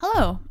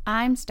Hello,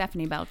 I'm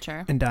Stephanie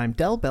Belcher. And I'm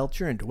Del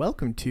Belcher, and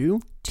welcome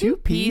to Two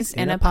Peas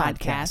in a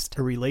Podcast,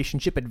 a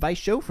relationship advice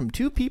show from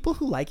two people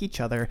who like each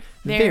other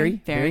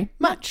Very, very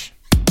much.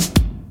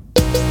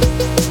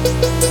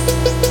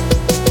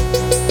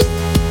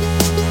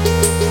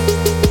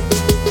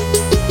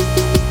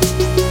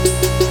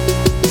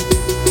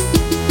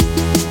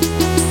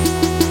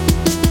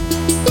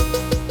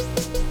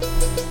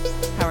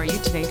 How are you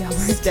today,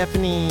 Delbert?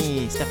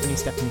 Stephanie.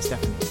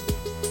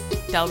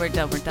 Delbert.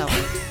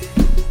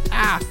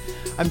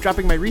 I'm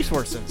dropping my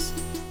resources.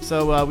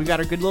 So we've got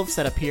our good little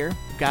setup here.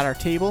 We've got our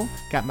table,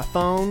 got my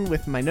phone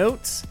with my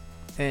notes,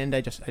 and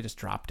I just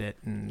dropped it,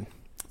 and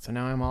so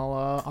now I'm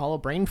all a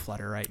brain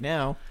flutter right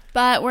now.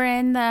 But we're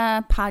in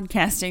the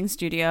podcasting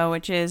studio,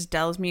 which is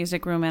Del's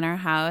music room in our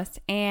house,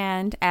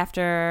 and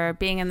after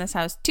being in this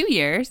house 2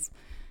 years,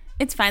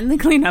 it's finally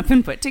cleaned up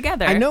and put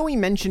together. I know we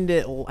mentioned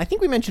it. I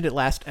think we mentioned it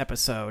last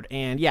episode,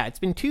 and yeah, it's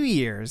been 2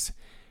 years,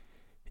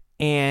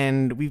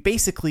 and we've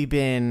basically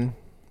been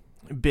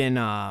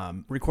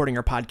recording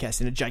our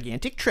podcast in a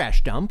gigantic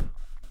trash dump.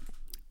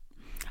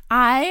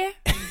 I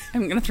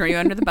am going to throw you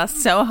under the bus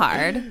so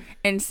hard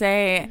and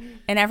say,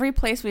 in every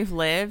place we've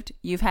lived,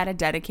 you've had a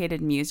dedicated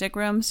music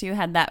room, so you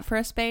had that for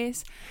a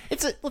space.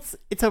 It's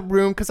a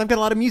room because I've got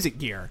a lot of music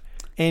gear,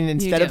 and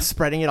instead of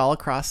spreading the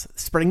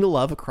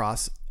love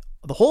across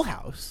the whole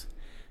house,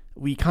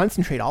 we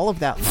concentrate all of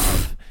that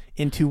love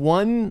into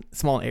one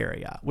small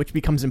area, which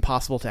becomes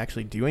impossible to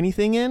actually do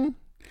anything in.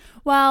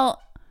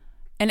 Well,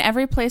 in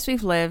every place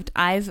we've lived,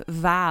 I've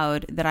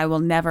vowed that I will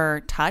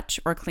never touch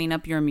or clean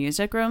up your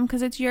music room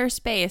because it's your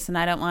space and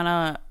I don't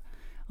want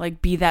to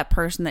be that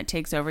person that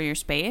takes over your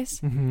space.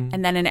 Mm-hmm.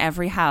 And then in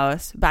every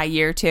house, by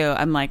year 2,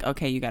 I'm like,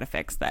 okay, you got to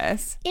fix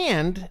this.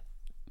 And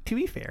to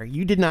be fair,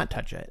 you did not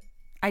touch it.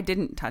 I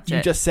didn't touch it.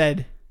 You just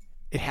said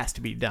it has to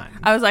be done.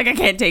 I was like, I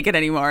can't take it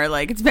anymore.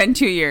 It's been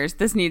 2 years.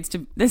 This needs to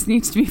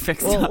be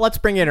fixed up. Well, let's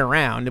bring it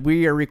around.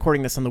 We are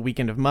recording this on the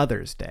weekend of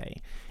Mother's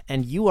Day,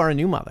 and you are a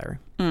new mother.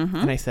 Mm-hmm.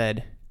 And I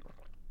said,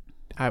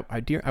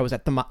 I was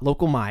at the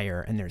local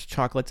Meijer, and there's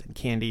chocolates and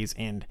candies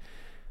and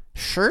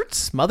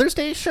shirts, Mother's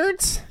Day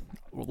shirts.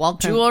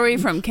 Jewelry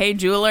from K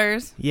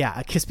Jewelers. Yeah,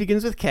 a kiss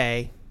begins with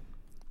K.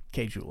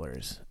 K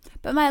Jewelers.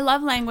 But my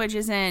love language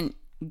isn't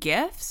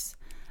gifts.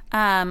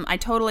 I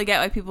totally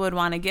get why people would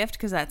want a gift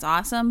because that's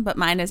awesome, but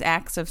mine is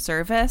acts of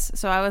service.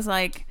 So I was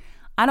like,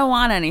 I don't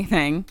want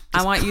anything.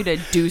 I want you to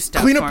do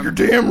stuff. Clean up your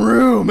damn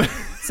room.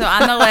 So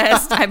on the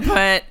list, I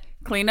put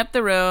clean up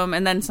the room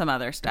and then some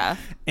other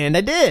stuff. And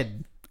I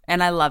did.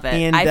 And I love it.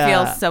 And, I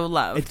feel so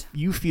loved.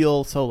 You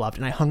feel so loved.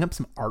 And I hung up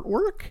some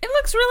artwork. It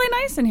looks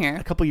really nice in here.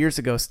 A couple years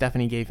ago,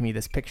 Stephanie gave me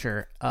this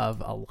picture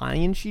of a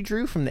lion she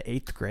drew from the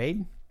 8th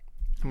grade.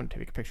 I'm going to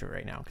take a picture of it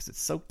right now because it's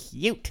so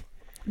cute.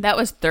 That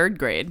was 3rd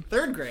grade.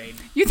 3rd grade.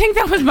 You think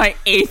that was my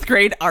 8th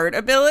grade art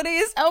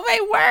abilities? Oh, my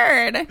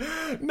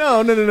word.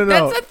 No.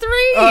 That's a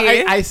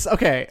 3.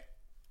 Okay.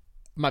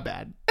 My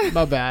bad.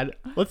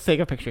 Let's take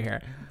a picture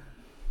here.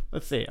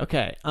 Let's see.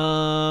 Okay.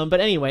 But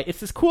anyway, it's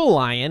this cool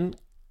lion.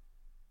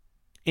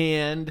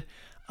 And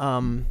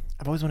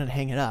I've always wanted to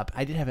hang it up.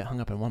 I did have it hung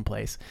up in one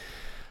place.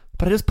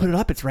 But I just put it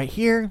up. It's right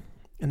here.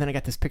 And then I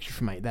got this picture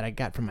that I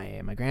got from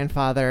my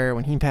grandfather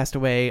when he passed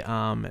away.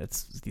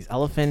 It's these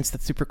elephants.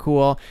 That's super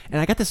cool.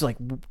 And I got this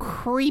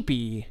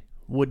creepy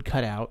wood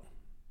cutout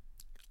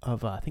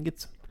of I think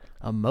it's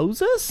a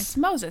Moses. It's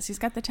Moses. He's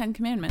got the 10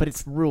 Commandments. But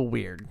it's real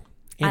weird.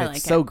 And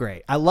it's it. so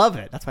great. I love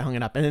it. That's why I hung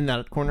it up. And in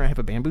that corner I have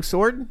a bamboo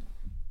sword.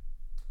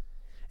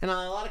 And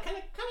a lot of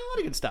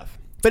good stuff.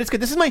 But it's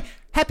good. This is my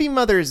Happy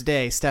Mother's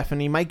Day,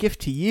 Stephanie. My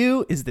gift to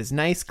you is this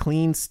nice,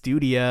 clean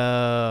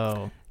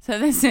studio. So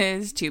this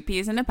is Two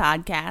Peas in a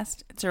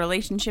Podcast. It's a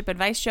relationship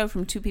advice show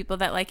from two people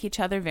that like each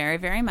other very,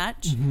 very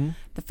much. Mm-hmm.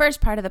 The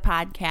first part of the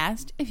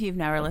podcast, if you've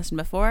never listened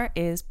before,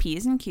 is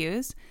P's and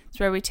Q's. It's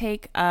where we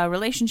take a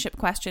relationship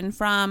question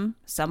from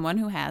someone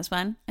who has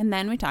one, and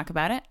then we talk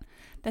about it.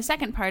 The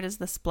second part is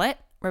the split,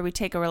 where we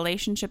take a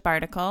relationship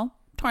article,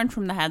 torn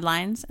from the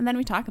headlines, and then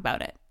we talk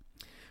about it.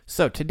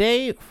 So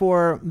today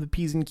for the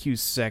P's and Q's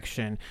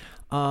section,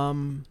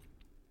 we're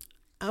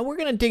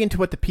going to dig into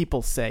what the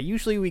people say.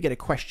 Usually we get a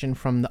question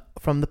from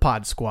the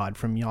pod squad,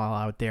 from y'all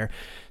out there.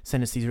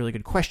 Send us these really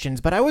good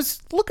questions. But I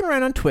was looking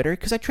around on Twitter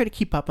because I try to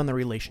keep up on the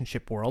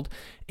relationship world.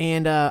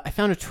 And I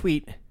found a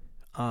tweet,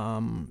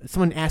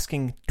 someone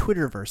asking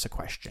Twitterverse a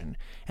question.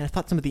 And I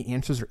thought some of the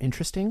answers are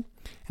interesting.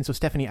 And so,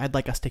 Stephanie, I'd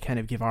like us to kind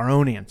of give our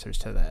own answers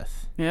to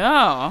this.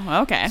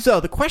 Oh, okay. So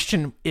the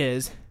question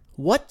is,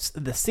 what's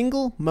the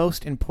single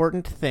most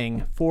important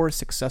thing for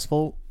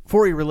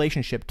a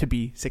relationship to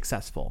be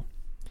successful?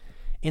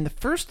 And the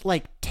first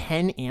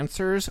 10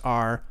 answers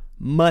are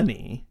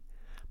money.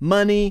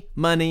 Money.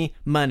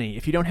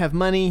 If you don't have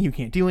money, you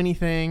can't do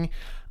anything.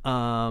 A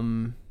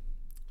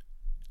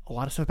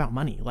lot of stuff about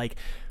money.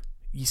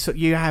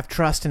 You have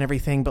trust and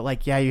everything,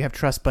 but you have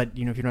trust, but if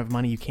you don't have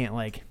money, you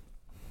can't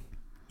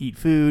eat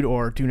food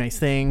or do nice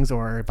things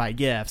or buy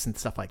gifts and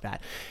stuff like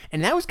that.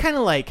 And that was kind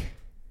of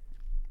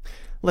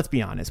let's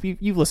be honest.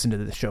 You've listened to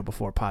this show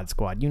before, Pod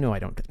Squad. You know I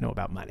don't know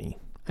about money.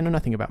 I know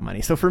nothing about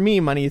money. So for me,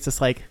 money is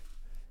just like,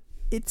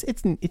 it's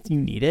you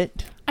need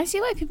it. I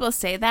see why people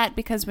say that,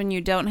 because when you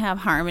don't have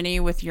harmony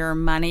with your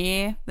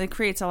money, that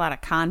creates a lot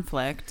of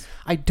conflict.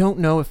 I don't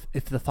know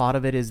if the thought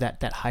of it is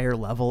that higher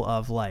level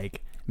of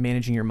like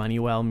managing your money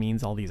well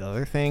means all these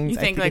other things. You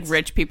think like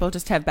rich people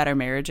just have better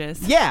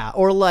marriages? Yeah,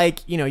 or like,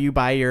 you know, you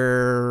buy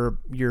your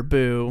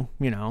boo,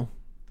 you know,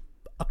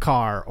 a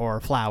car or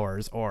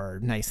flowers or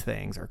nice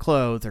things or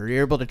clothes, or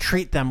you're able to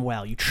treat them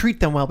well. You treat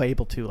them well by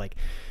able to like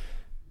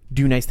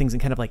do nice things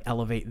and kind of like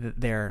elevate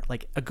their,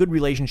 like a good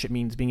relationship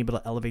means being able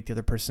to elevate the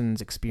other person's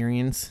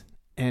experience.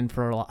 And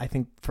I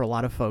think for a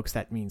lot of folks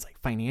that means like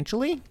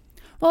financially.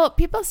 Well,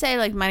 people say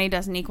like money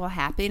doesn't equal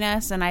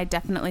happiness, and I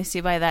definitely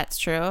see why that's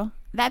true.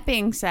 That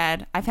being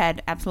said, I've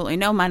had absolutely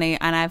no money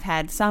and I've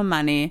had some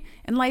money,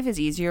 and life is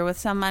easier with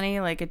some money.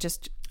 Like it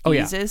just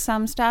eases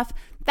some stuff.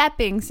 That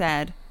being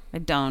said, I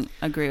don't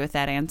agree with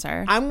that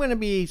answer. I'm going to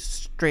be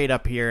straight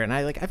up here. And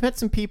I've met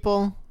some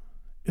people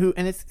who,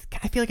 and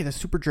I feel like it's a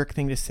super jerk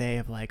thing to say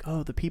of like,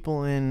 oh, the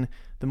people in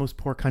the most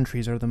poor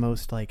countries are the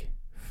most like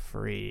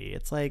free.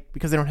 It's like,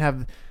 because they don't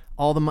have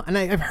all the money. And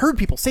I've heard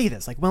people say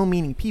this, like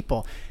well-meaning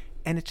people.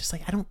 And it's just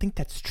like, I don't think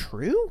that's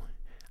true.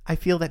 I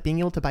feel that being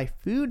able to buy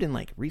food and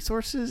like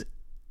resources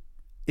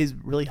is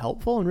really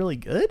helpful and really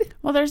good.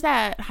 Well, there's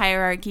that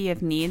hierarchy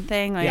of need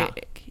thing.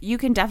 Like you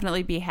can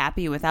definitely be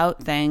happy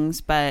without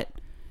things, but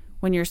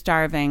when you're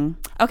starving,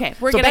 okay,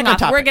 we're getting off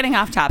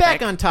topic.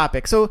 Back on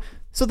topic. So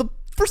the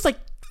first like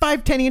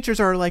 5-10 answers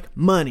are like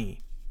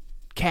money,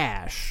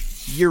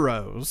 cash,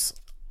 euros,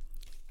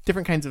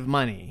 different kinds of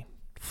money,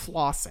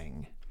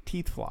 flossing,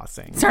 teeth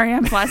flossing. Sorry,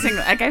 I'm flossing.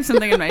 Like I have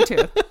something in my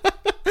tooth.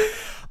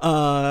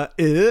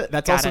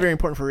 That's also very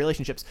important for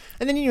relationships.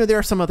 And then, you know, there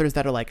are some others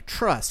that are like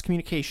trust,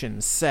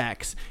 communication,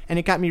 sex. And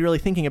it got me really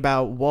thinking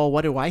about, well,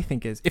 what do I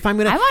think is, if I'm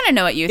going to, I want to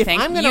know what you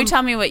think. You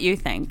tell me what you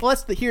think. Well,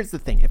 here's the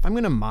thing. If I'm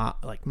going to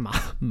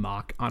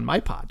mock on my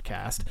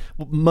podcast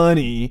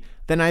money,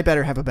 then I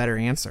better have a better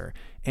answer.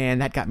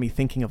 And that got me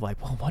thinking of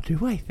like, well, what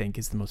do I think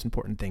is the most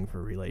important thing for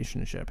a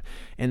relationship?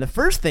 And the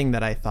first thing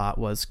that I thought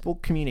was, well,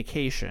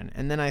 communication.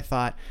 And then I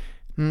thought,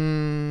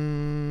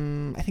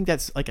 I think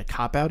that's like a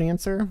cop-out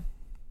answer.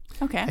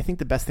 Okay. I think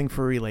the best thing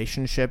for a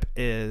relationship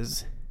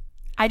is...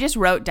 I just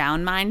wrote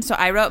down mine, so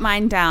I wrote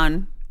mine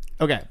down.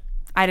 Okay.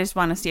 I just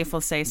want to see if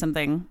we'll say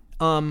something.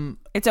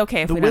 It's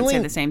okay if we don't say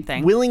the same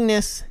thing.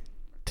 Willingness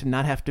to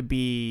not have to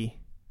be...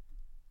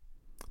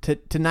 To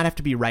not have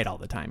to be right all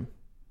the time.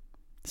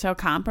 So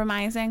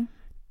compromising?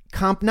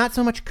 Not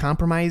so much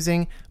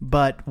compromising,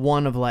 but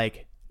one of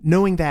like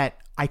knowing that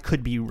I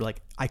could be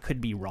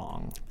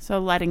wrong. So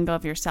letting go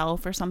of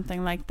yourself or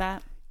something like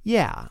that?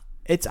 Yeah.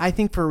 I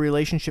think for a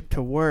relationship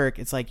to work,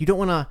 it's like you don't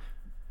want to,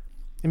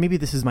 and maybe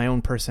this is my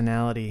own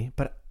personality,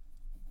 but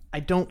I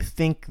don't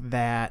think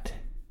that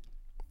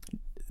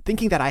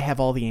thinking that I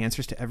have all the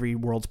answers to every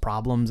world's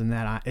problems, and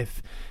that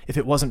if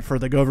it wasn't for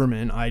the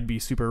government, I'd be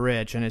super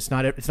rich, and it's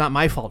not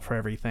my fault for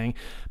everything,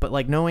 but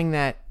like knowing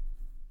that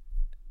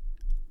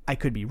I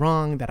could be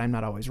wrong, that I'm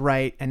not always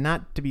right, and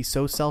not to be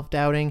so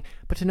self-doubting,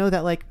 but to know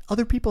that like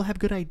other people have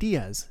good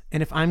ideas,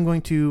 and if I'm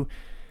going to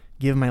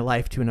give my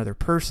life to another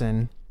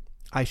person,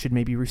 I should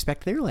maybe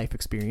respect their life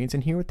experience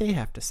and hear what they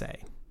have to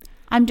say.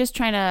 I'm just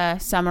trying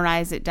to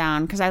summarize it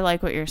down because I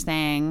like what you're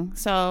saying.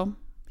 So,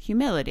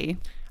 humility.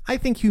 I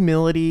think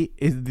humility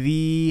is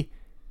the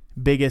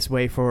biggest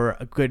way for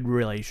a good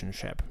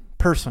relationship.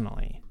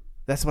 Personally,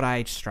 that's what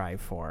I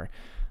strive for.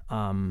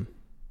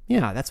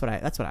 Yeah, that's what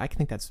I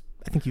think.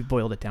 I think you've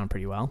boiled it down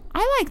pretty well.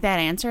 I like that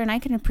answer, and I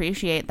can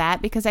appreciate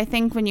that, because I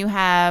think when you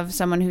have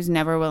someone who's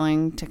never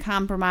willing to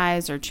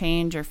compromise or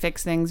change or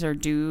fix things or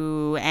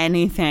do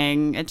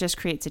anything, it just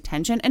creates a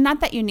tension. And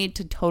not that you need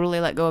to totally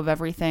let go of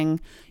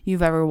everything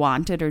you've ever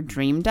wanted or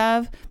dreamed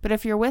of, but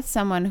if you're with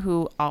someone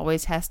who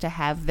always has to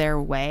have their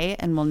way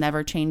and will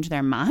never change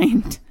their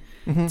mind,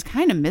 it's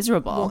kind of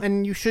miserable. Well,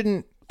 and you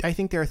shouldn't. I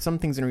think there are some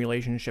things in a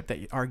relationship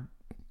that are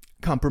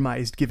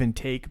compromised, give and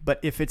take,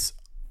 but if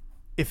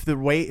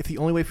the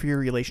only way for your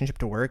relationship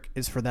to work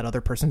is for that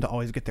other person to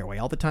always get their way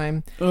all the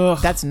time,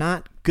 that's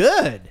not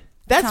good.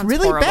 That's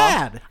really horrible.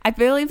 Bad. I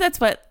believe that's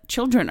what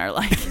children are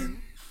like.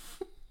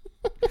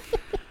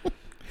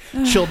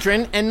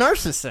 Children and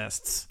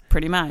narcissists.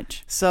 Pretty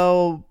much.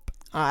 So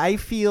I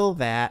feel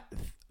that,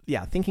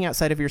 thinking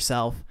outside of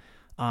yourself,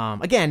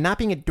 again, not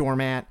being a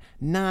doormat,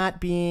 not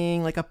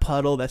being like a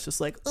puddle that's just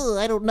like, oh,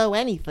 I don't know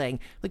anything.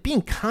 Like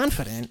being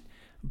confident,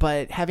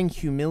 but having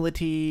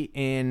humility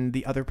in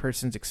the other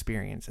person's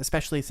experience,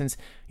 especially since,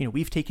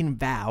 we've taken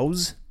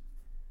vows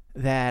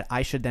that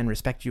I should then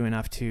respect you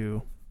enough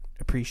to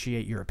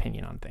appreciate your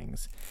opinion on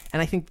things.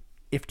 And I think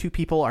if two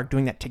people are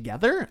doing that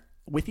together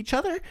with each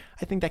other,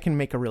 I think that can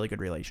make a really good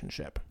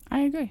relationship. I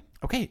agree.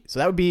 Okay, so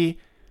that would be...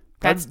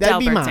 That's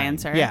that'd Delbert's be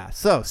answer. Yeah,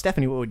 so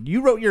Stephanie,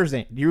 you wrote yours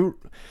in.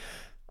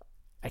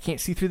 I can't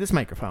see through this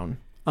microphone.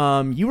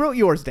 You wrote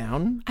yours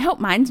down. I hope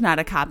mine's not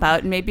a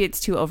cop-out, and maybe it's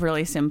too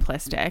overly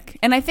simplistic.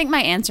 And I think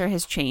my answer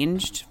has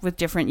changed with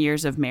different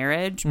years of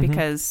marriage,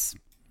 because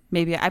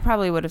maybe I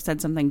probably would have said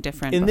something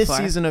different in before.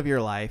 This season of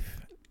your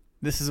life,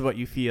 this is what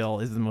you feel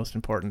is the most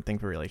important thing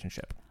for a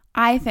relationship.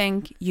 I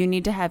think you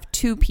need to have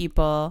two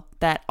people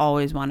that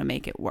always want to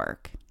make it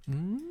work.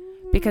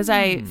 Because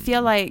I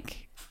feel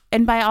like,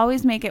 and by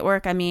always make it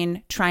work, I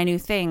mean try new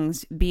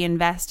things, be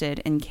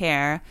invested and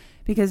care.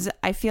 Because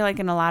I feel like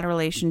in a lot of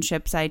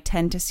relationships, I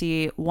tend to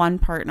see one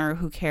partner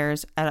who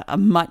cares at a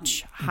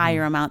much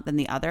higher amount than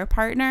the other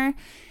partner.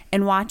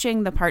 And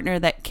watching the partner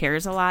that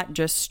cares a lot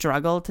just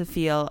struggle to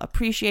feel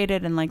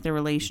appreciated and like the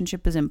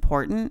relationship is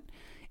important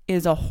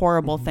is a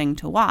horrible thing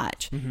to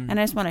watch. And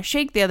I just want to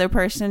shake the other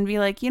person and be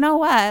like, you know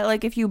what?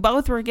 Like if you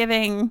both were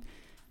giving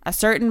a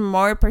certain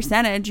more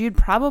percentage, you'd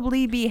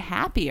probably be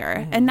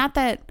happier. And not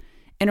that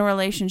in a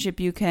relationship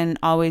you can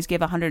always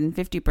give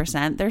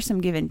 150%. There's some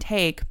give and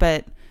take,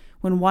 but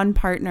when one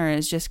partner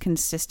is just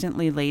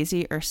consistently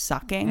lazy or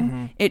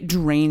sucking, it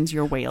drains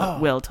your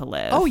will to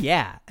live. Oh,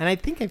 yeah. And I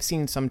think I've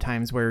seen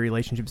sometimes where a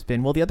relationship's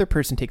been, well, the other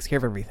person takes care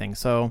of everything,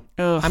 so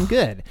I'm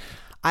good.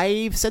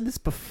 I've said this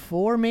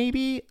before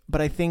maybe,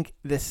 but I think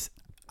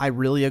I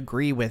really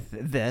agree with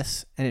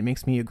this, and it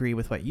makes me agree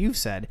with what you've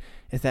said,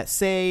 is that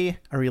say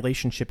a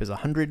relationship is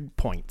 100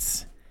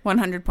 points.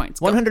 100 points.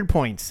 100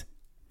 points.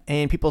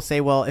 And people say,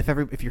 well, if you're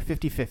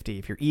 50-50,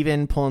 if you're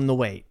even pulling the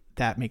weight,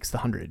 that makes the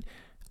 100.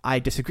 I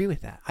disagree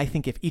with that. I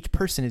think if each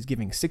person is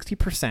giving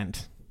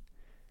 60%,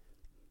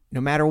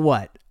 no matter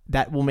what,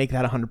 that will make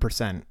that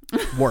 100%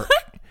 work.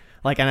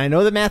 And I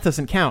know the math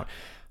doesn't count,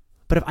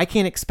 but if I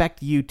can't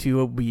expect you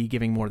to be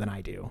giving more than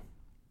I do,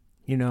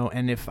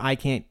 and if I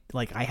can't,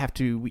 I have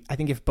to, I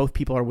think if both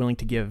people are willing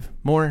to give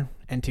more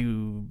and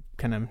to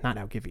kind of not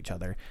outgive each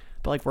other,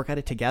 but work at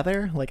it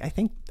together, I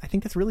think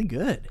that's really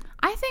good.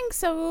 I think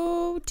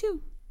so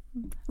too.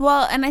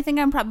 Well, and I think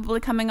I'm probably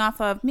coming off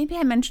of, maybe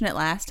I mentioned it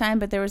last time,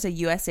 but there was a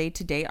USA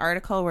Today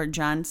article where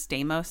John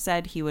Stamos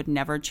said he would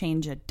never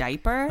change a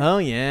diaper. Oh,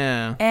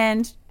 yeah.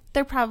 And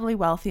they're probably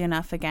wealthy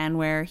enough, again,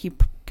 where he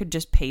could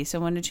just pay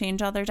someone to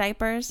change all their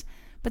diapers.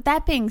 But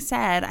that being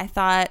said, I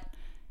thought,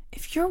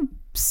 if your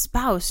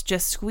spouse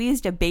just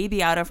squeezed a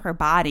baby out of her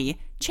body,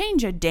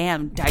 change a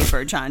damn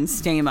diaper, John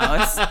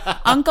Stamos.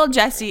 Uncle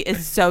Jesse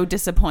is so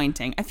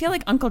disappointing. I feel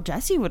like Uncle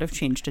Jesse would have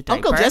changed a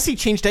diaper. Uncle Jesse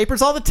changed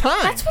diapers all the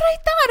time. That's what I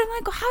thought. I'm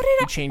like, how did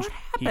what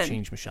happened? He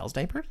changed Michelle's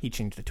diaper. He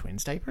changed the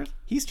twins' diapers.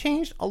 He's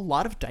changed a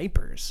lot of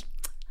diapers.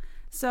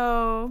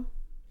 So,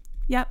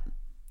 yep.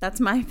 That's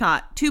my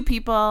thought. Two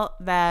people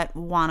that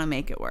want to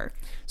make it work.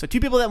 So 2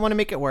 people that want to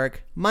make it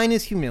work. Mine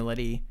is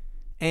humility.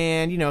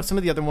 And, some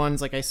of the other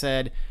ones, like I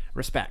said,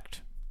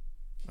 respect.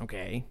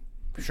 Okay,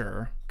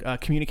 sure.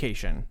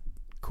 Communication.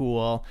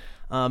 Cool.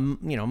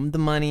 The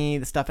money,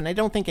 the stuff. And I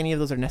don't think any of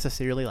those are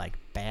necessarily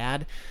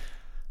bad.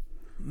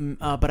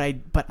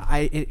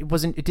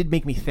 It did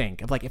make me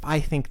think of if I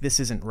think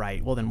this isn't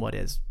right, well, then what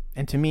is?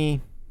 And to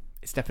me,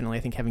 it's definitely,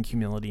 I think, having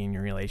humility in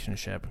your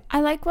relationship. I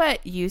like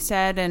what you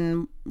said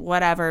and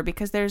whatever,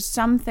 because there's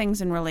some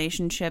things in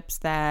relationships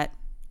that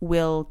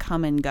will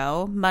come and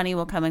go. Money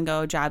will come and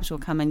go. Jobs will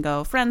come and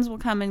go. Friends will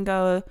come and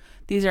go.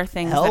 These are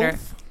things that are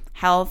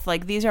health.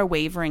 These are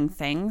wavering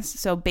things.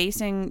 So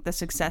basing the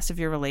success of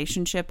your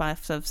relationship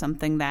off of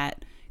something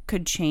that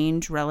could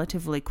change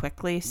relatively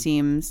quickly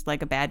seems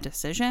like a bad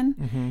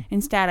decision.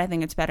 Instead, I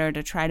think it's better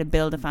to try to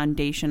build a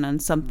foundation on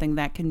something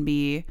that can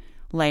be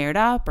layered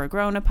up or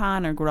grown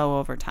upon or grow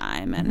over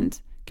time. And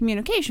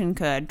communication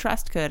could,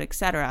 trust could,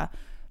 etc.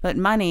 But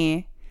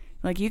money,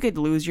 you could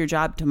lose your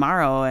job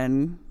tomorrow,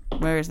 and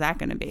where is that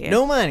going to be?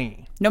 No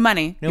money. You're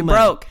money.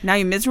 Broke. Now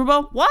you're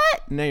miserable?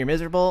 What? Now you're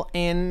miserable,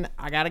 and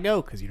I got to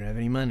go because you don't have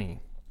any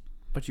money.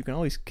 But you can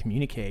always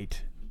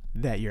communicate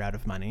that you're out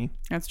of money.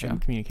 That's true.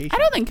 Communication. I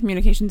don't think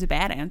communication's a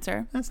bad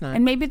answer. That's not.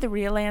 And maybe the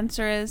real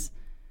answer is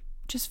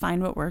just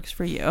find what works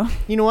for you.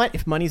 You know what?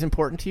 If money's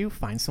important to you,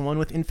 find someone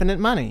with infinite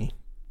money.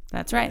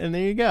 That's right. And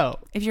there you go.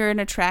 If you're an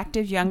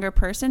attractive younger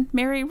person,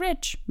 marry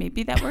rich.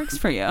 Maybe that works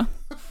for you.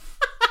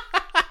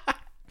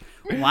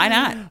 Why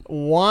not?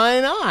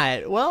 Why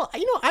not? Well,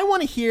 I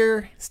want to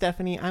hear,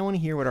 Stephanie,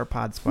 what our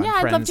Pod Squad friends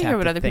have to think. Yeah, I'd love to hear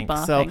what other people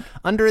think. So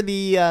under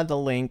the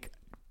link,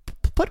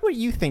 put what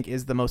you think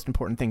is the most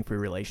important thing for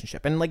your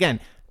relationship. And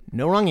again,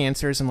 no wrong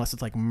answers unless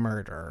it's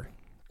murder,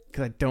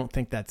 because I don't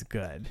think that's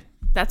good.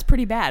 That's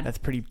pretty bad.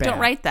 Don't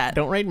write that.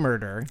 Don't write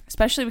murder.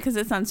 Especially because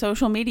it's on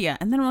social media,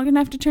 and then we're going to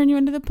have to turn you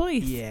into the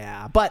police.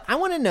 Yeah, but I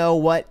want to know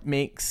what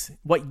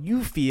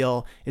you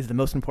feel is the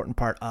most important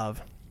part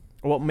of,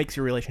 or what makes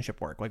your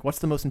relationship work. What's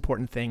the most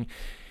important thing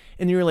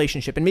in your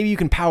relationship? And maybe you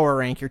can power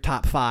rank your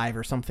top 5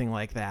 or something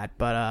like that.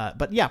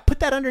 But yeah, put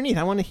that underneath.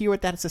 I want to hear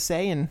what that has to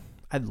say, and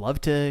I'd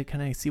love to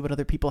kind of see what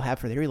other people have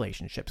for their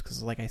relationships.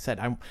 Because like I said,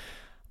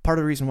 part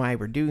of the reason why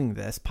we're doing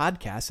this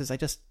podcast is I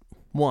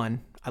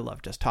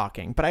love just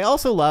talking, but I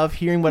also love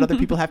hearing what other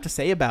people have to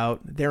say about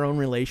their own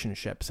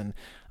relationships, and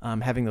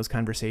having those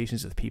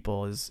conversations with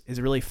people is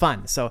really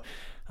fun. So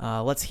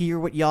let's hear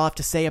what y'all have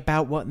to say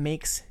about what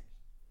makes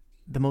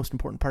the most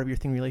important part of your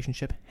thing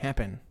relationship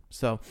happen.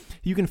 So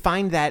you can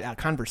find that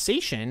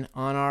conversation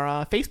on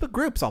our Facebook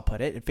groups. I'll put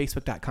it at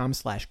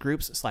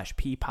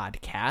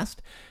facebook.com/groups/ppodcast.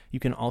 You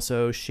can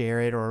also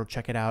share it or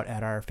check it out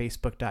at our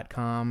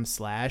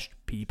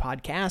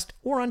facebook.com/ppodcast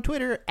or on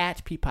Twitter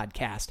at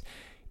ppodcast.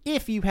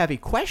 If you have a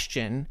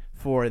question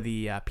for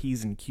the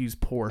P's and Q's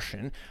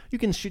portion, you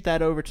can shoot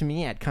that over to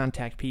me at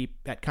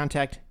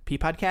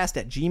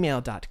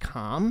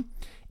contactppodcast@gmail.com.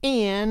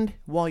 And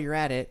while you're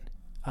at it,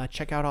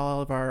 check out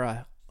all of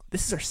our...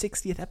 this is our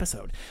 60th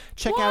episode.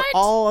 Check out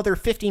all other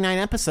 59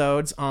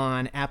 episodes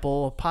on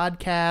Apple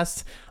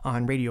Podcasts,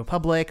 on Radio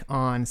Public,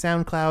 on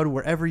SoundCloud,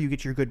 wherever you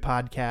get your good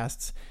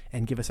podcasts,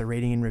 and give us a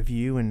rating and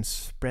review and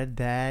spread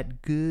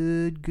that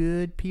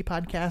good P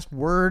podcast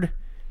word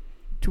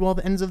to all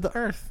the ends of the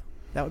earth.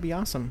 That would be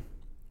awesome.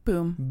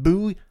 Boom.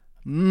 Boo.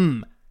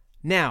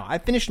 Now,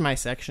 I've finished my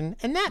section,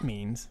 and that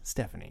means,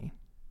 Stephanie,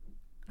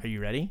 are you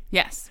ready?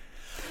 Yes.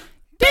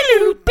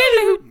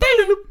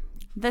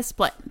 The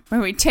Split, where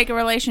we take a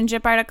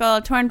relationship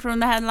article torn from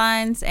the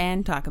headlines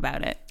and talk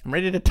about it. I'm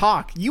ready to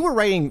talk. You were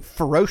writing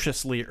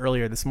ferociously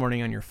earlier this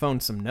morning on your phone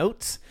some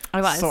notes.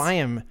 I was. So I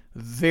am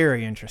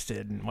very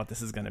interested in what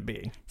this is going to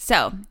be.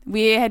 So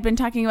we had been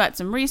talking about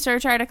some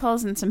research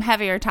articles and some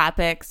heavier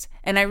topics,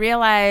 and I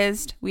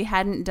realized we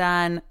hadn't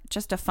done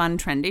just a fun,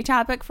 trendy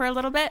topic for a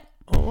little bit.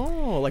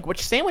 Oh, like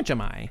which sandwich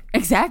am I?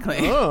 Exactly.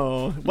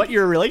 Oh, what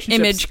your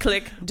relationship... Image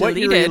click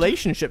deleted. What your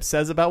relationship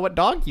says about what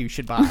dog you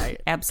should buy.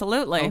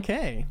 Absolutely.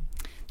 Okay.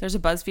 There's a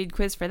BuzzFeed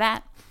quiz for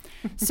that.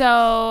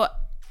 So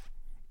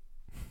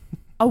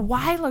a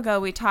while ago,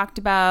 we talked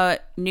about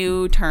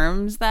new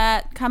terms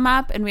that come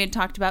up, and we had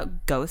talked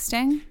about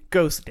ghosting.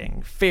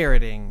 Ghosting,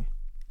 ferreting,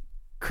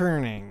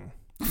 kerning.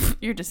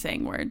 You're just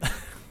saying words.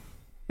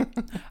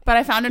 But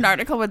I found an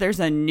article where there's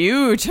a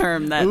new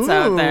term that's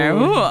out there.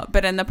 Ooh.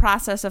 But in the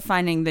process of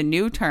finding the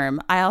new term,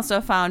 I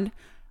also found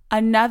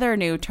another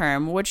new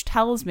term, which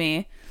tells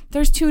me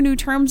there's two new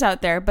terms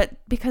out there. But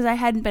because I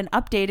hadn't been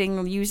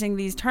updating using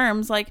these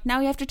terms, like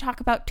now you have to talk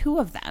about two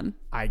of them.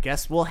 I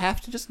guess we'll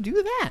have to just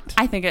do that.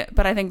 I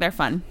think they're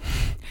fun.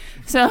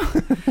 So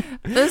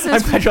this is...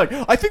 I'm glad you're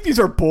like, I think these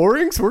are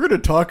boring, so we're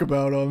going to talk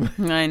about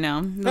them. I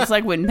know. It's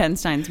like Win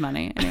Penstein's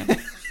Money. Anyway.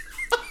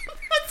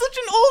 Such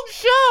an old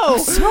show.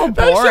 So boring.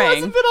 That show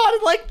hasn't been on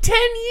in like 10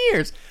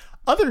 years.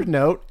 Other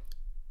note,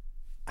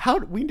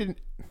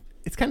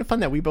 it's kind of fun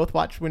that we both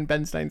watched Win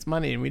Penstein's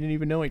Money and we didn't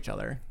even know each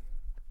other.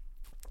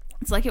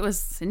 It's like it was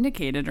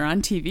syndicated or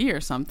on TV or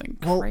something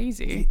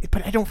crazy.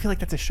 But I don't feel like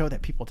that's a show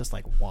that people just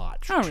like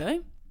watch. Oh, really?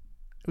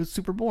 It was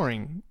super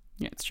boring.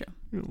 Yeah, it's true.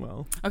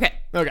 Well. Okay.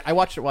 I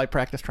watched it while I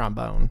practiced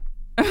trombone.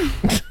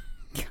 Gosh.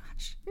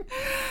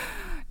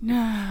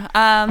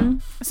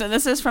 So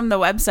this is from the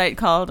website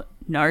called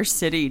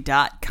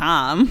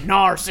narcity.com.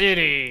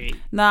 Narcity.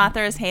 The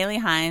author is Haley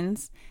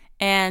Hines,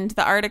 and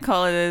the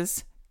article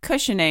is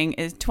Cushioning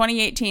is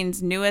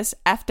 2018's newest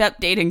effed up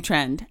dating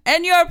trend,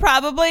 and you're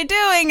probably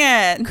doing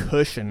it.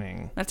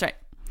 Cushioning. That's right.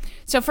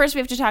 So first we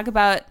have to talk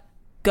about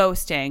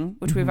ghosting,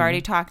 which we've already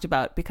talked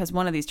about because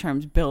one of these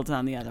terms builds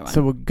on the other one.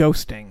 So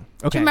ghosting.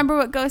 Okay. Do you remember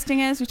what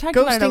ghosting is? We talked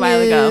about it a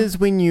while ago. Ghosting is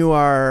when you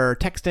are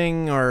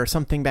texting or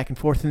something back and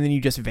forth and then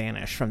you just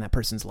vanish from that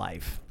person's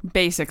life.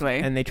 Basically.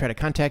 And they try to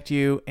contact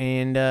you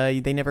and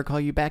they never call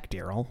you back,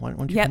 Daryl. Why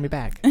don't you call me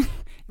back?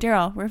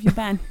 Daryl, where have you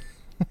been?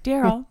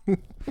 Daryl.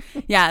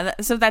 Yeah,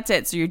 so that's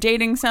it. So you're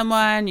dating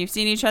someone, you've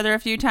seen each other a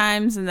few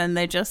times, and then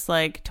they just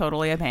like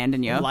totally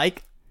abandon you.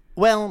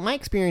 Well, my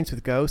experience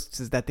with ghosts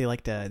is that they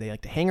like to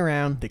hang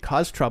around, they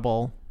cause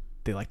trouble,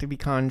 they like to be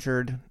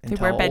conjured, and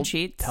wear bed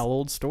sheets. Tell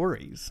old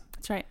stories.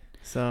 That's right.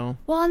 So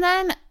well, and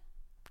then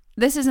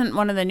this isn't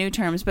one of the new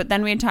terms, but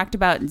then we had talked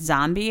about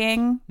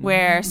zombieing,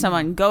 where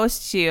someone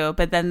ghosts you,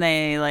 but then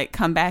they like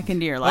come back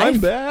into your life.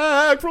 I'm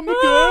back from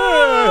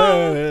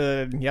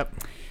the dead. Yep.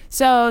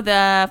 So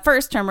the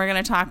first term we're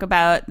going to talk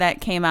about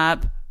that came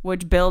up,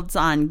 which builds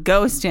on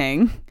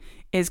ghosting,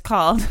 is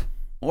called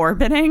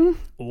orbiting.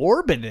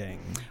 Orbiting.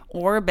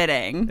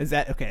 Is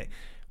that okay?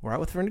 We're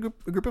out with a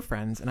group of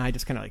friends, and I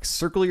just kind of like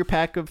circle your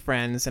pack of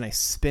friends, and I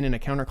spin in a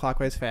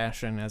counterclockwise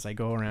fashion as I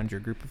go around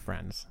your group of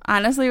friends.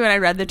 Honestly, when I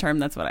read the term,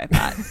 that's what I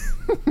thought.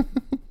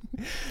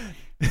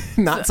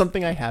 Not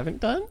something I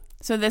haven't done.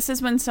 So this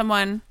is when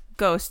someone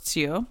ghosts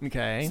you.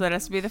 Okay. So that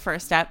has to be the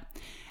first step.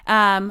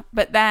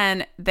 But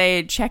then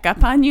they check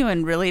up on you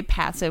in really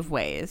passive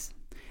ways.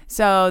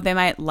 So they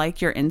might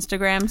like your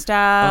Instagram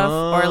stuff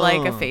or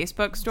like a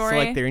Facebook story. So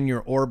like they're in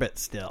your orbit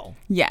still.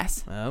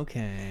 Yes.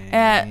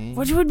 Okay.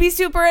 Which would be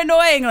super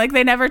annoying. Like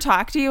they never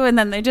talk to you and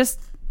then they just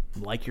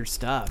like your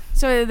stuff.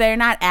 So they're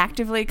not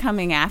actively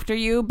coming after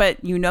you,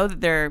 but you know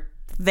that they're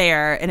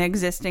there and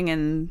existing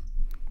in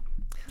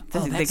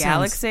the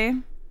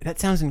galaxy. That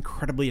sounds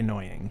incredibly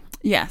annoying.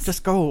 Yes.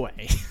 Just go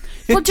away.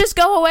 Well, just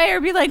go away or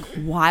be like,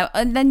 why?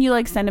 And then you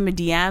like send them a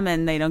DM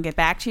and they don't get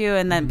back to you,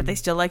 and then but they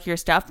still like your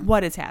stuff.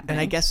 What is happening? And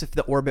I guess if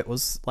the orbit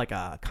was like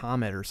a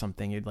comet or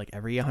something, you'd like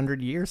every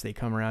 100 years they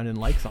come around and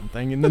like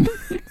something, and then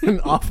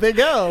and off they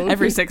go.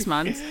 Every 6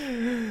 months.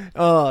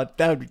 Oh,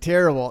 that would be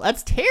terrible.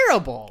 That's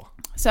terrible.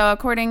 So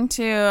according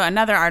to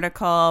another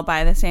article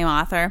by the same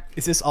author,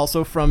 Is this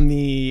also from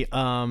the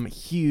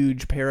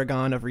huge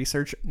paragon of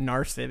research,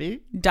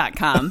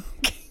 .com.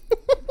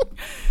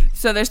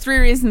 So there's 3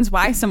 reasons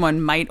why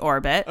someone might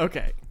orbit.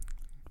 Okay.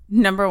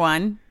 Number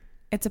 1,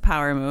 it's a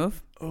power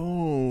move.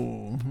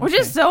 Oh. Which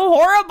is so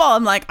horrible.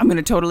 I'm like, I'm going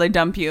to totally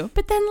dump you.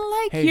 But then,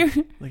 like, Hey, you're...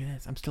 look at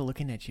this. I'm still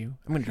looking at you.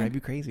 I'm going to drive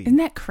you crazy. Isn't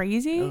that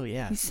crazy? Oh,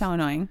 yeah. He's so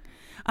annoying.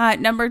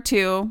 Number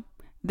 2,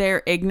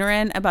 they're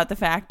ignorant about the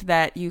fact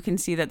that you can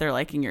see that they're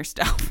liking your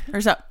stuff.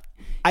 Or so.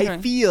 I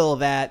feel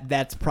that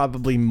that's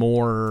probably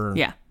more...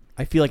 Yeah.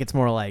 I feel like it's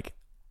more like,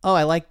 oh,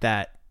 I like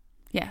that.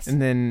 Yes.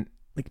 And then,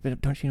 like, but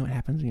don't you know what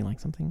happens when you like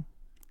something?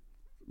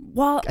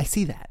 Well, I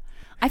see that.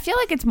 I feel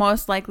like it's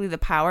most likely the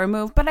power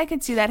move, but I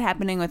could see that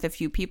happening with a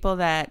few people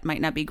that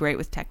might not be great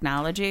with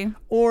technology.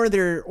 Or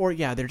they're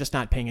just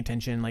not paying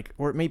attention. Like,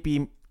 or it might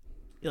be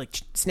like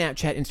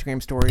Snapchat,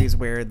 Instagram stories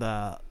where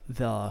the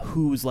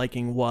who's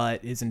liking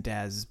what isn't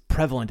as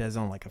prevalent as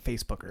on like a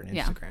Facebook or an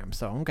Instagram. Yeah.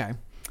 So, okay.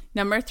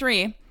 Number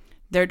 3,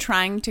 they're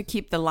trying to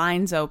keep the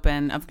lines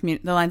open of the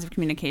lines of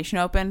communication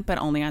open, but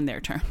only on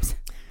their terms.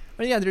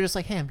 But yeah, they're just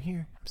like, hey, I'm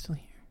here. I'm still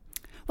here.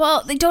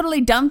 Well, they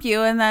totally dump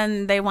you, and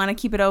then they want to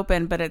keep it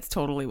open, but it's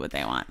totally what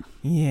they want.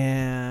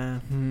 Yeah.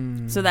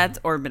 So that's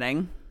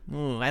orbiting.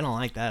 Ooh, I don't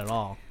like that at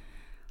all.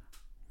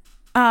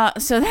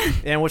 So then...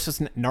 And what's this,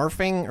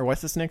 narfing? Or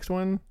what's this next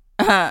one?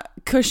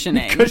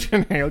 Cushioning.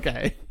 Cushioning,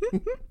 okay.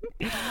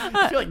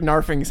 I feel like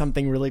narfing is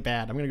something really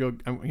bad. I'm going to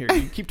go... here,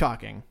 keep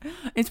talking.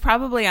 It's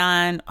probably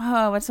on...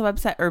 what's the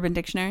website? Urban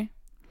Dictionary.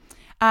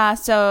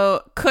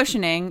 So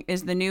cushioning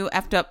is the new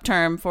effed up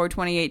term for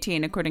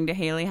 2018, according to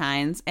Haley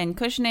Hines. And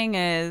cushioning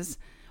is,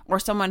 or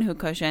someone who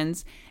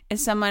cushions,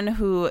 is someone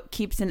who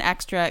keeps an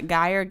extra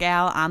guy or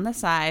gal on the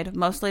side,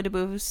 mostly to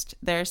boost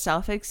their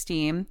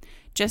self-esteem,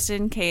 just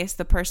in case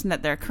the person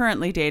that they're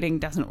currently dating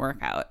doesn't work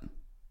out.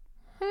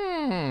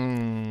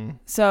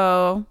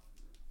 So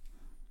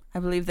I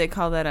believe they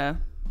call that a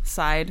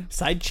side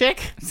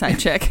chick? Side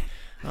chick.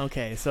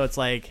 Okay, so it's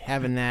like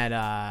having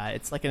that,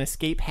 it's like an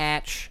escape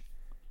hatch.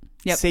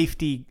 Yep.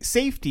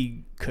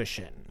 Safety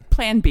cushion.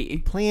 Plan B.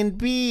 Plan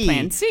B.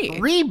 Plan C.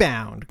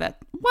 Rebound.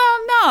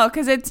 No,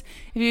 because it's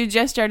if you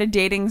just started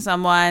dating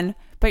someone,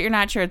 but you're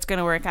not sure it's going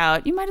to work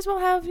out, you might as well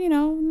have,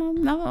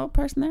 no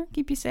person there.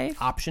 Keep you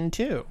safe. Option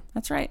 2.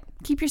 That's right.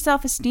 Keep your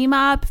self-esteem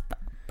up.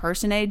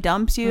 Person A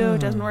dumps you,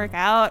 doesn't work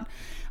out.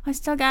 I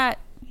still got,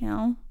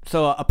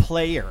 So a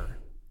player.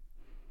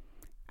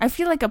 I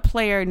feel like a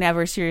player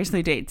never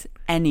seriously dates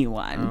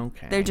anyone.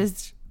 Okay. They're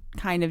just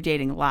kind of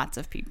dating lots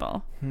of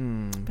people.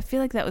 I feel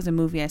like that was a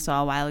movie I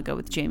saw a while ago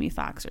with Jamie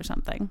Foxx or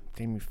something.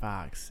 Jamie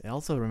Foxx. It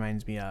also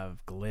reminds me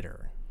of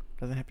Glitter.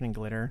 Doesn't it happen in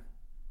Glitter?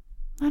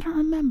 I don't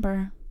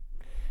remember.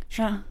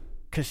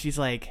 Because she's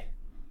like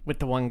with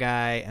the one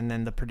guy and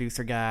then the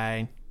producer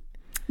guy.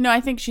 No,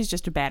 I think she's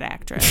just a bad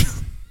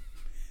actress.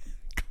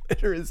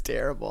 Glitter is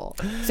terrible.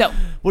 So,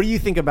 what do you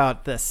think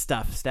about this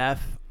stuff,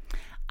 Steph?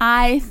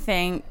 I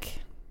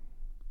think...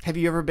 Have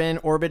you ever been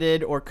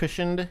orbited or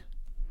cushioned?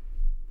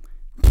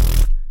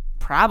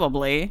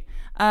 Probably.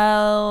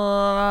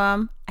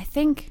 I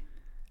think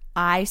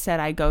I said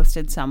I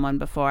ghosted someone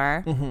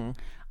before. Mm-hmm.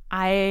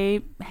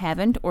 I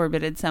haven't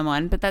orbited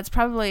someone, but that's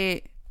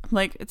probably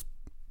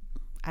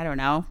I don't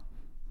know.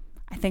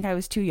 I think I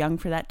was too young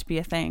for that to be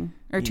a thing.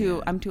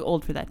 I'm too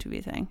old for that to be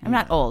a thing. I'm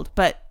not old,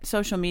 but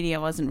social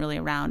media wasn't really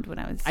around when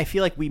I was... I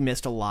feel like we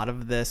missed a lot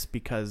of this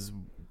because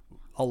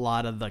a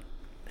lot of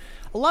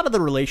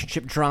the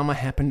relationship drama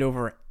happened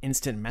over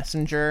instant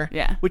messenger.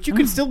 Yeah. Which you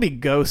could still be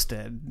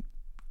ghosted.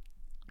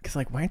 Because,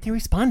 why aren't they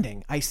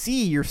responding? I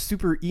see your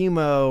super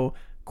emo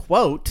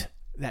quote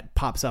that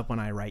pops up when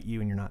I write you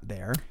and you're not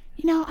there.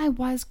 I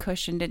was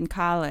cushioned in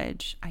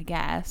college, I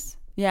guess.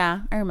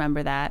 Yeah, I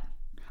remember that.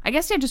 I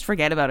guess I just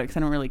forget about it because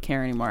I don't really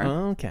care anymore.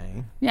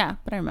 Okay. Yeah,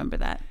 but I remember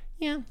that.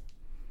 Yeah.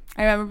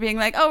 I remember being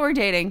like, oh, we're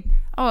dating.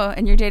 Oh,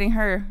 and you're dating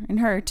her and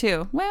her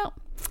too. Well,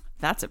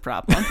 that's a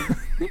problem.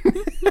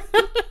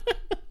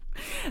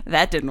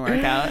 That didn't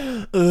work out.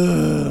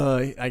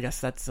 I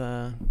guess that's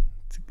how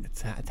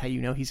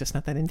you know he's just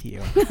not that into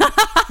you.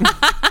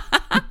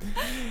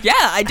 Yeah,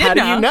 I did know. How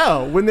do you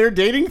know when they're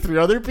dating 3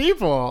 other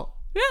people?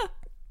 Yeah.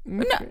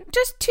 No,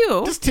 just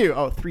 2. Just 2.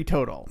 Oh, 3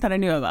 total. That I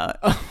knew about.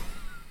 Oh.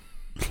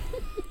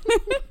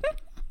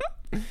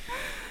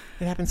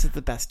 It happens to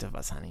the best of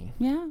us, honey.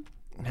 Yeah.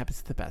 It happens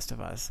to the best of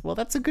us. Well,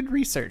 that's a good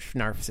research,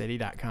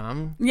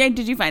 narfcity.com. Yeah,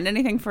 did you find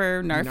anything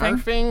for narfing?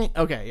 Narfing?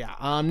 Okay, yeah.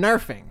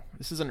 Narfing.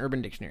 This is an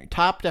Urban Dictionary.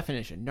 Top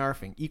definition.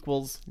 Narfing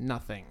equals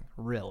nothing,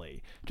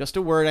 really. Just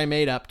a word I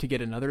made up to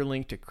get another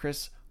link to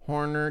Chris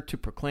Horner to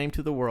proclaim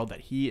to the world that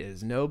he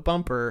is no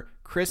bumper.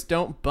 Chris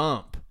don't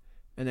bump.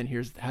 And then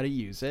here's how to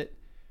use it.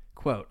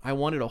 Quote, I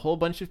wanted a whole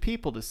bunch of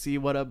people to see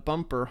what a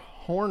bumper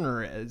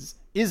Horner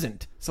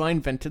isn't, so I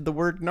invented the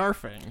word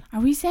narfing. Are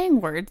we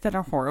saying words that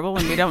are horrible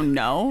and we don't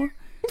know?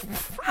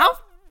 How?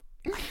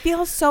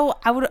 feel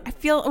I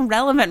feel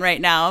irrelevant right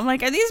now. I'm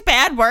like, are these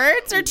bad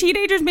words? Are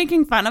teenagers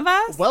making fun of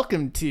us?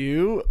 Welcome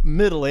to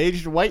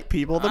Middle-Aged White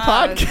People, the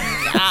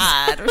podcast.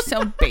 God, we're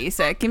so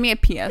basic. Give me a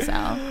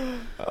PSL.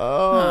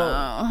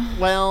 Oh.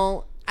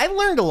 Well, I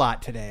learned a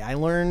lot today. I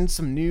learned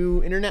some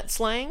new internet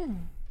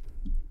slang.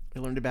 I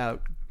learned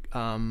about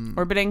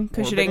orbiting,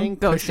 cushioning,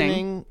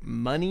 ghosting,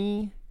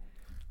 money,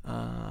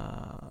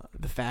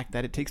 the fact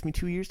that it takes me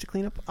 2 years to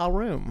clean up a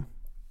room.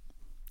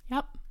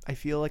 Yep. I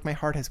feel like my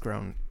heart has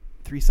grown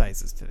 3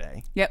 sizes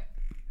today. Yep.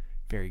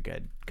 Very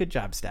good. Good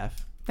job,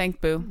 Steph. Thanks,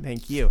 Boo.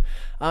 Thank you.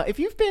 If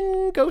you've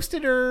been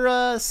ghosted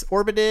or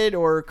orbited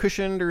or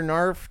cushioned or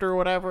narfed or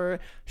whatever,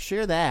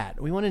 share that.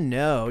 We want to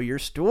know your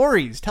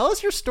stories. Tell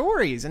us your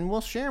stories, and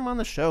we'll share them on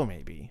the show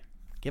maybe.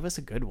 Give us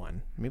a good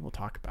one. Maybe we'll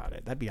talk about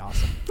it. That'd be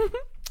awesome.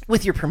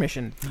 With your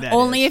permission.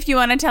 Only if you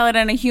want to tell it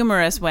in a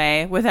humorous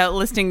way without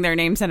listing their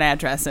names and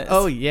addresses.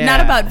 Oh, yeah. Not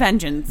about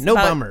vengeance. No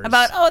bummers.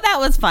 Oh, that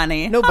was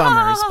funny. No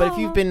bummers. But if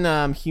you've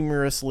been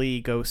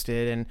humorously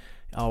ghosted and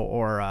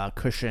or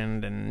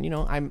cushioned, and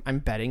I'm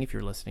betting if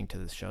you're listening to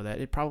this show that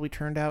it probably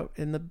turned out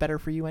in the better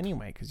for you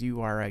anyway, because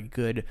you are a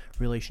good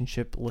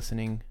relationship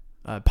listening,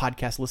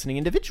 podcast listening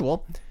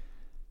individual.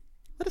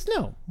 Let us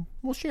know.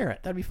 We'll share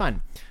it. That'd be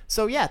fun.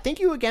 So yeah, thank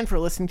you again for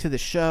listening to the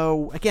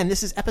show. Again,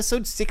 this is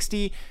episode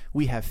 60.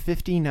 We have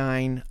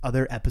 59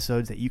 other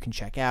episodes that you can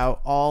check out,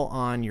 all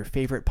on your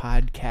favorite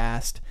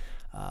podcast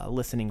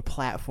listening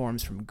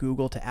platforms, from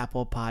Google to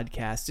Apple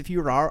Podcasts. If you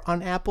are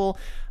on Apple,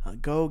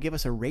 go give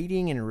us a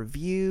rating and a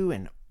review,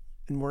 and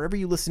wherever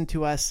you listen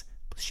to us,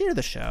 share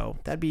the show.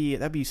 That'd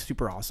be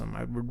super awesome.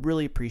 I would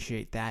really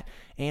appreciate that,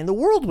 and the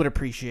world would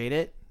appreciate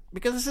it,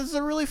 because this is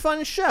a really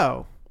fun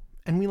show.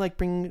 And we like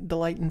bring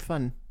delight and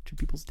fun to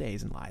people's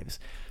days and lives.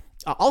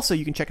 Also,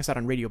 you can check us out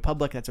on Radio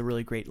Public. That's a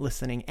really great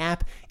listening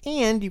app.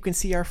 And you can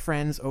see our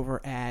friends over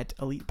at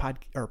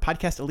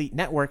Podcast Elite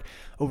Network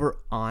over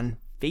on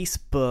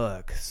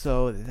Facebook.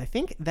 So I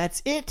think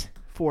that's it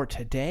for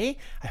today.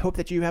 I hope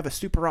that you have a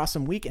super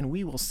awesome week, and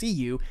we will see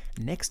you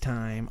next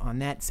time on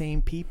that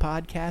same P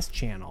Podcast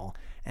channel.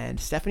 And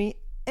Stephanie,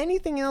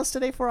 anything else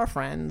today for our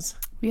friends?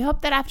 We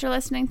hope that after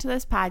listening to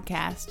this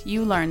podcast,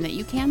 you learn that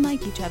you can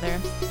like each other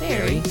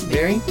very,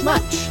 very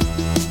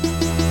much.